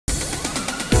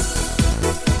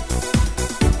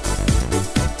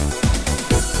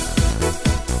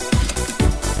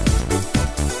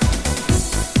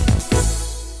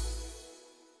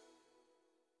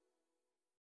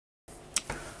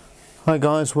Hi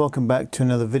guys, welcome back to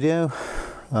another video.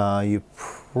 You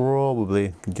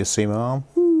probably can just see my arm.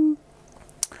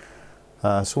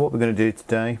 So what we're going to do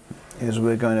today is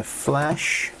we're going to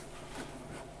flash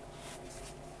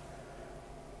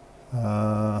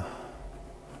we're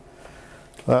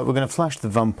going to flash the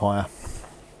Vampire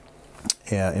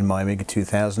in my Amiga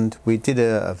 2000. We did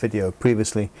a video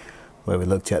previously where we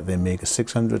looked at the Amiga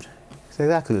 600. It's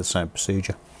exactly the same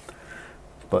procedure,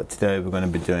 but today we're going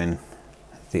to be doing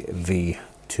the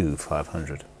V2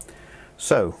 500.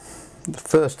 So the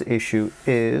first issue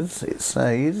is, it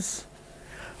says,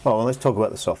 well, let's talk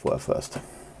about the software first.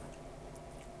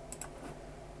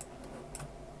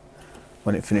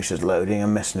 When it finishes loading,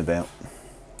 I'm messing about.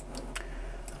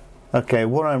 Okay,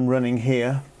 what I'm running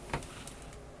here,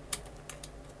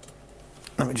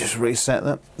 let me just reset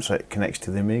that so it connects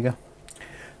to the Amiga.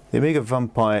 The Amiga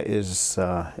Vampire is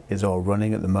all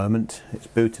running at the moment. It's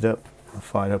booted up,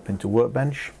 fired up into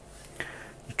Workbench.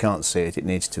 You can't see it, it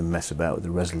needs to mess about with the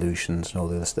resolutions and all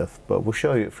the other stuff, but we'll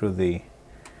show you it through the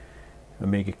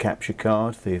Amiga capture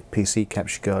card, the PC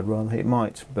capture card rather. It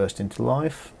might burst into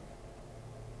life,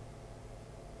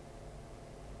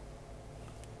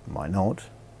 might not.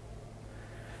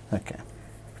 Okay,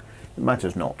 it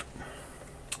matters not.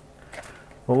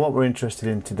 Well, what we're interested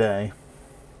in today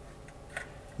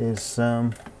is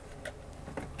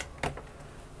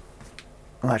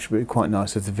actually, it'd be quite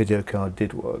nice if the video card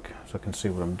did work, so I can see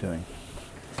what I'm doing.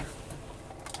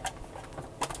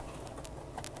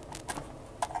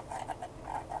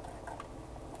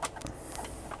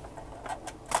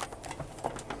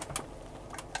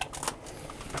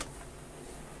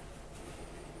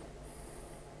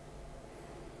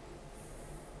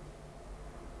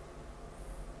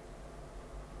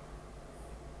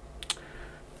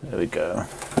 There we go.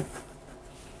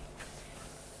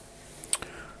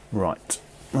 Right.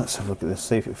 Let's have a look at this,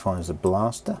 see if it finds the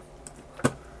blaster.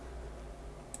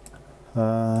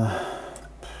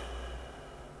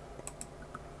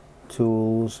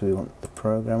 Tools, we want the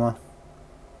programmer.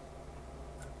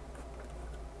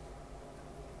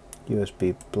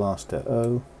 USB blaster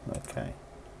O, okay.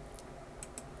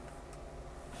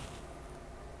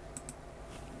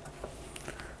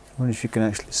 I wonder if you can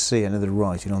actually see any of the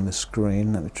writing on the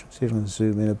screen. Let me see if I can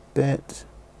zoom in a bit.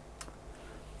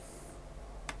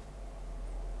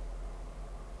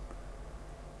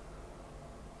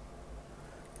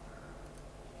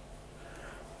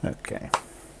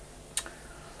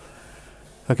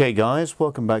 Okay guys,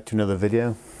 welcome back to another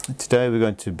video. Today we're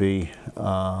going to be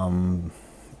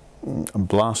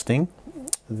blasting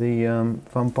the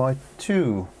Vampire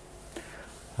 2.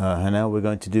 And how we're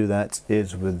going to do that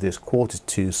is with this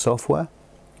PT2 software.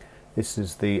 This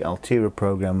is the Altera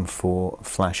program for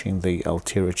flashing the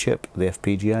Altera chip, the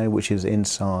fpga, which is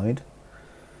inside,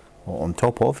 or on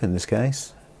top of in this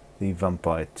case, the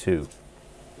Vampire 2.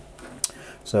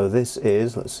 So this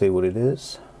is, let's see what it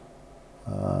is,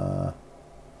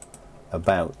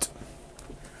 about.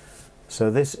 So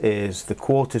this is the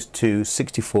PT2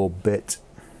 64-bit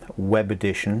web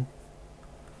edition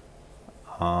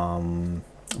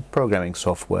programming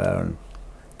software and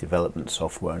development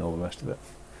software and all the rest of it.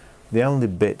 The only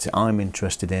bit I'm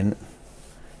interested in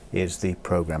is the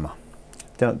programmer.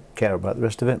 Don't care about the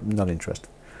rest of it, not interested.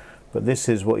 But this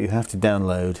is what you have to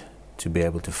download to be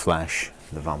able to flash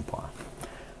the Vampire.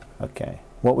 Okay,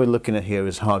 what we're looking at here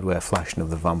is hardware flashing of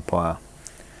the Vampire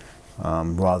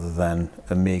rather than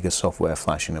Amiga software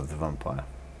flashing of the Vampire,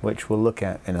 which we'll look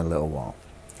at in a little while.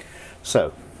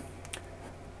 So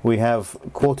we have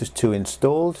PT2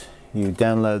 installed. You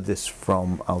download this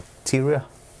from Altera,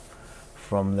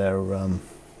 from their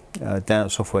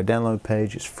software download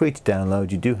page. It's free to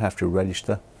download. You do have to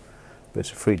register, but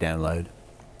it's a free download.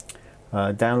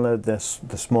 Download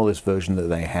the smallest version that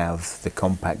they have, the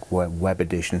compact web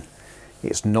edition.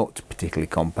 It's not particularly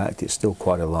compact, it's still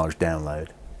quite a large download,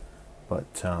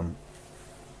 but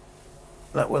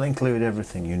that will include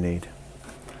everything you need.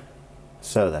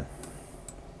 So then,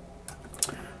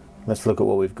 let's look at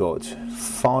what we've got.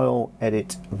 File,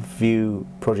 edit, view,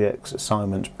 projects,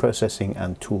 assignments, processing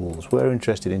and tools. We're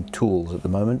interested in tools at the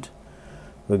moment.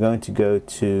 We're going to go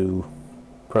to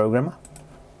programmer.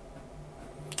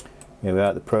 Here we are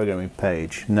at the programming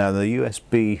page. Now the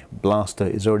USB blaster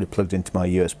is already plugged into my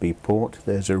USB port.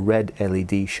 There's a red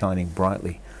LED shining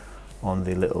brightly on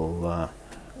the little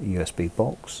USB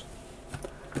box.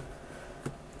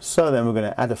 So then we're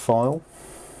going to add a file.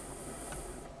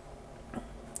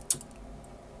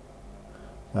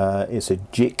 It's a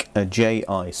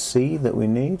JIC that we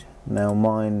need. Now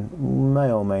mine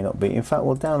may or may not be. In fact,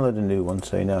 we'll download a new one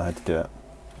so you know how to do it.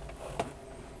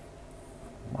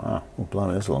 Wow, well,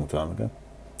 blimey, that's a long time ago.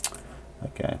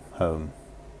 Okay, home.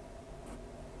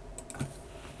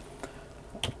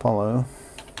 Apollo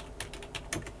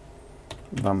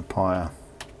Vampire.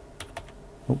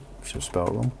 Oh, should have spelled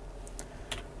it wrong.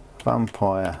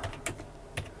 Vampire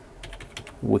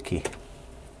Wiki.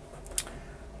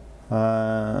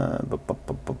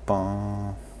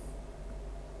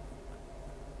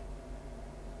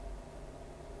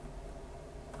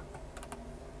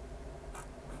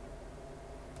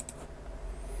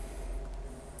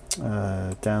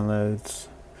 Downloads.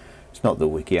 It's not the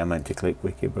wiki, I meant to click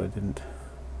wiki but I didn't.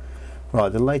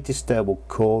 Right, the latest stable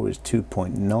core is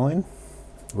 2.9,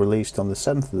 released on the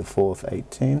 7th of the 4th,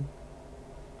 18.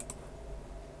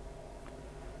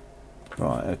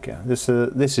 Right, okay. This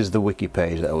is the wiki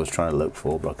page that I was trying to look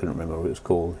for, but I couldn't remember what it was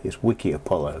called. It's Wiki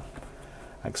Apollo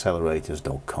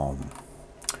accelerators.com.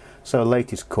 So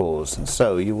latest cores. And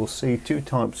so you will see two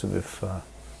types of,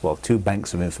 two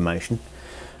banks of information.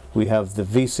 We have the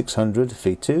V600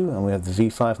 V2 and we have the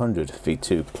V500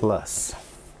 V2 Plus.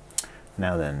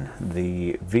 Now then,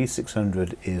 the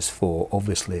V600 is for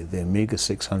obviously the Amiga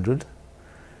 600,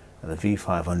 and the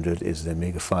V500 is the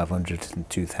Amiga 500 and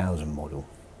 2000 model.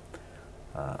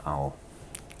 Our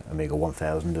Amiga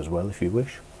 1000 as well, if you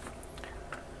wish.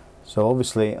 So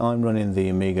obviously I'm running the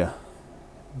Amiga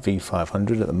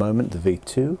V500 at the moment, the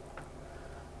V2.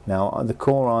 Now the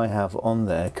core I have on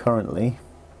there currently,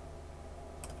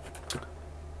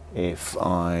 the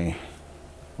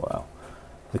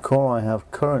core I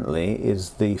have currently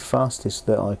is the fastest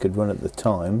that I could run at the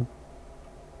time,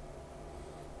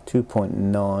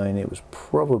 2.9. It was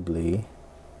probably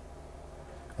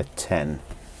a 10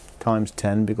 times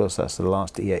 10 because that's the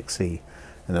last EXE,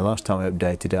 and the last time I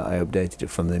updated it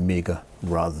from the Amiga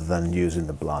rather than using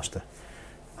the blaster.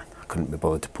 I couldn't be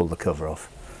bothered to pull the cover off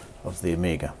of the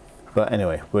Amiga. But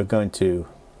anyway, we're going to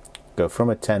go from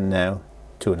a 10 now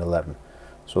to an 11.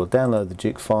 So we'll download the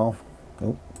JIC file.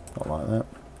 Oh, not like that.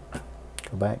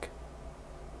 Go back.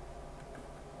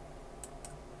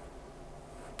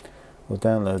 We'll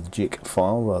download the JIC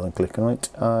file rather than click on it.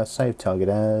 Save target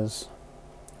as.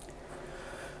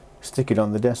 Stick it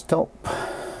on the desktop.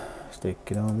 Stick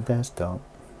it on the desktop.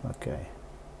 Okay.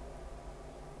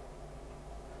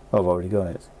 Oh, I've already got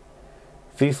it.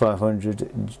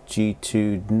 V500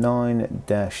 G2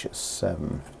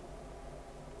 9-7-11.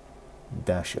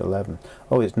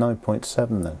 Oh, it's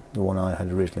 9.7 then. The one I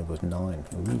had originally was 9.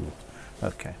 Ooh.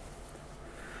 Okay.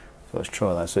 So let's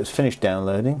try that. So it's finished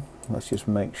downloading. Let's just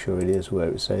make sure it is where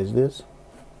it says it is.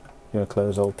 You want to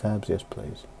close all tabs? Yes,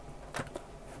 please.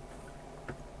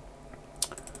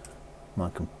 My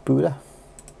computer.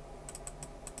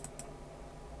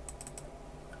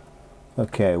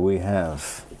 Okay, we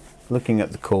have, looking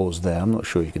at the cores there, I'm not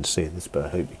sure you can see this, but I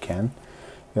hope you can.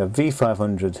 We have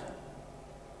V500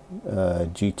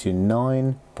 G2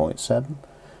 9.7,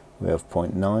 we have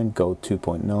 0.9, Gold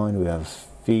 2.9, we have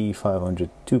V500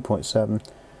 2.7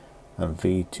 and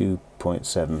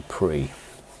V2.7 Pre.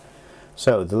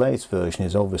 So the latest version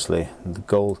is obviously the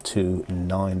Gold 2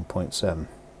 9.7.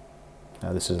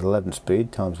 Now this is 11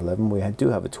 speed times 11. We do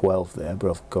have a 12 there,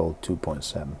 but I've Gold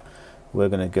 2.7. We're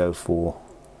going to go for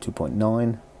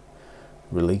 2.9,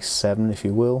 release 7 if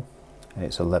you will, and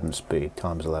it's 11 speed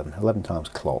times 11, 11 times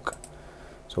clock.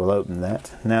 So we'll open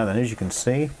that. Now then, as you can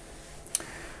see,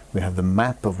 we have the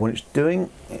map of what it's doing.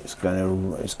 It's going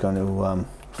to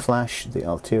flash the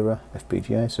Altera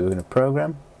FPGA. So we're going to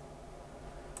program.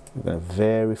 We're going to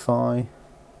verify. I'm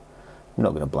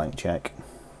not going to blank check.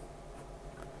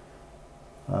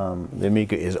 The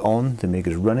Amiga is on, the Amiga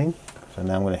is running, so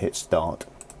now I'm going to hit start.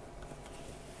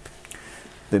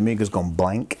 The Amiga's gone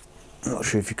blank. I'm not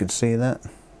sure if you can see that.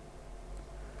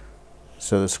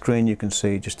 So the screen you can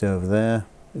see just over there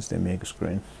is the Amiga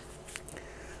screen.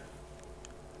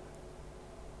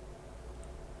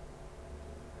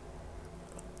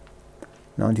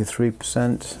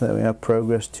 %, there we have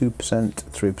progress, 2%,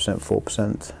 3%,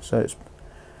 4%, so it's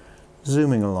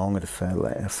zooming along at a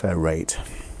fair rate.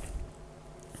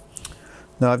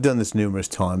 Now I've done this numerous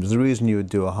times. The reason you would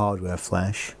do a hardware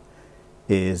flash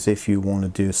is if you want to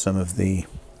do some of the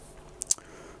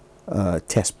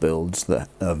test builds that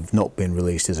have not been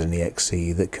released as an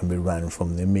EXE that can be ran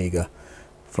from the Amiga,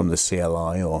 from the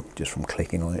CLI, or just from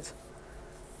clicking on it.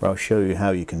 But I'll show you how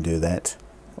you can do that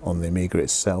on the Amiga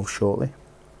itself shortly.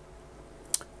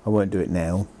 I won't do it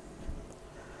now.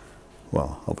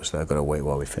 Well, obviously I've got to wait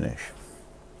while we finish.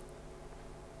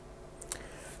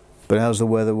 But how's the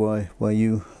weather where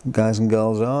you guys and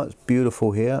girls are? It's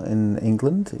beautiful here in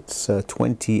England. It's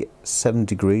 27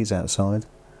 degrees outside.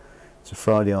 It's a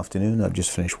Friday afternoon. I've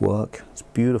just finished work. It's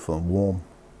beautiful and warm.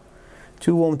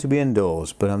 Too warm to be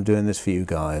indoors, but I'm doing this for you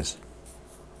guys.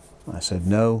 I said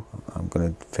no, I'm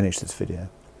going to finish this video.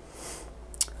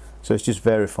 So it's just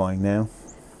verifying now,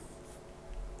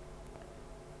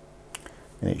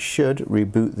 and it should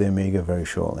reboot the Amiga very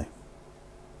shortly.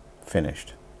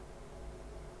 Finished.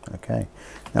 Okay,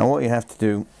 now what you have to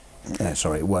do,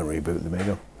 sorry, it won't reboot the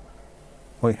Amiga.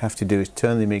 What you have to do is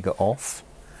turn the Amiga off,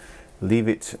 leave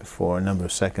it for a number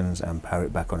of seconds and power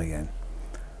it back on again.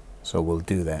 So we'll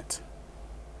do that.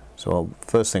 So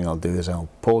first thing I'll do is I'll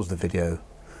pause the video,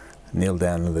 kneel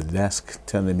down on the desk,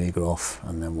 turn the Amiga off,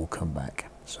 and then we'll come back.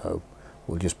 So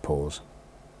we'll just pause.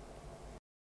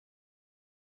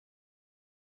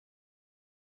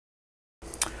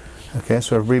 Okay,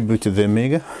 so I've rebooted the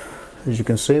Amiga. As you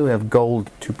can see, we have gold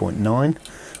 2.9,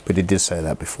 but it did say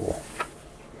that before.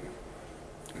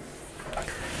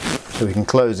 So we can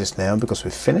close this now because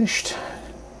we've finished.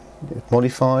 It's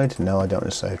modified. No, I don't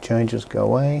want to save changes. Go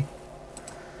away.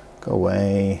 Go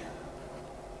away.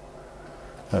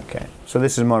 Okay, so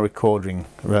this is my recording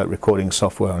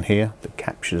software on here that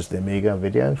captures the Amiga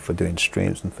video for doing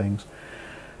streams and things.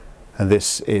 And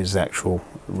this is the actual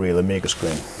real Amiga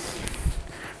screen.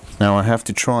 Now I have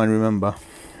to try and remember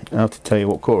how to tell you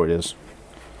what core it is.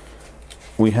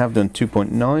 We have done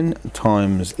 2.9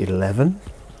 times 11.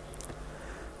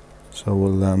 So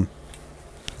we'll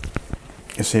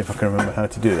let's see if I can remember how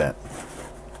to do that.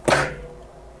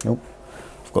 Nope,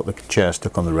 I've got the chair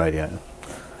stuck on the radiator.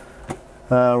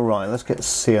 Right, let's get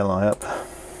CLI up.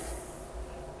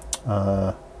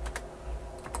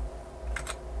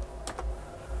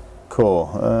 Core,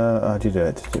 how do you do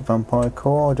it? Is it Vampire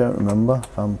Core? I don't remember.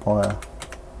 Vampire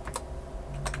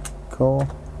Core.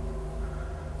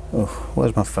 Oh,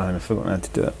 where's my phone? I've forgotten how to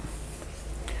do it.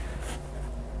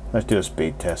 Let's do a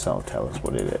speed test, that'll tell us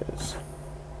what it is.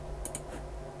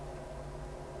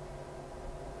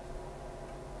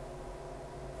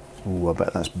 Ooh, I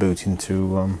bet that's booting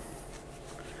to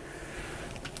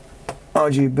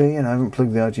RGB, and I haven't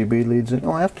plugged the RGB leads in.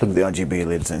 Oh, I have plugged the RGB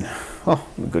leads in. Oh,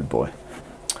 I'm a good boy.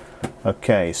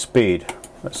 Okay, speed.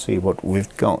 Let's see what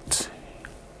we've got.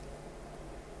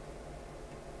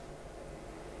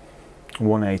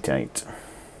 188.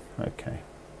 Okay.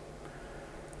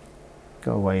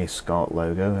 Go away, SCART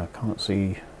logo. I can't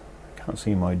see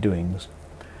my doings.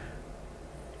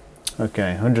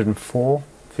 Okay, 104,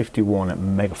 51 at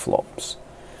megaflops.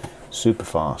 Super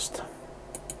fast.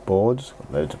 Boards,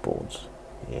 got loads of boards.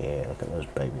 Yeah, look at those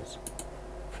babies.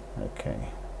 Okay,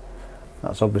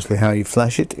 that's obviously how you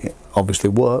flash it. It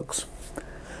obviously works.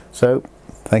 So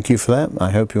thank you for that. I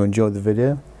hope you enjoyed the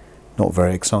video. Not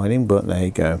very exciting, but there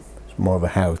you go. It's more of a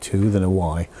how-to than a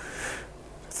why.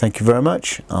 Thank you very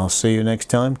much. I'll see you next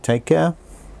time. Take care.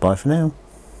 Bye for now.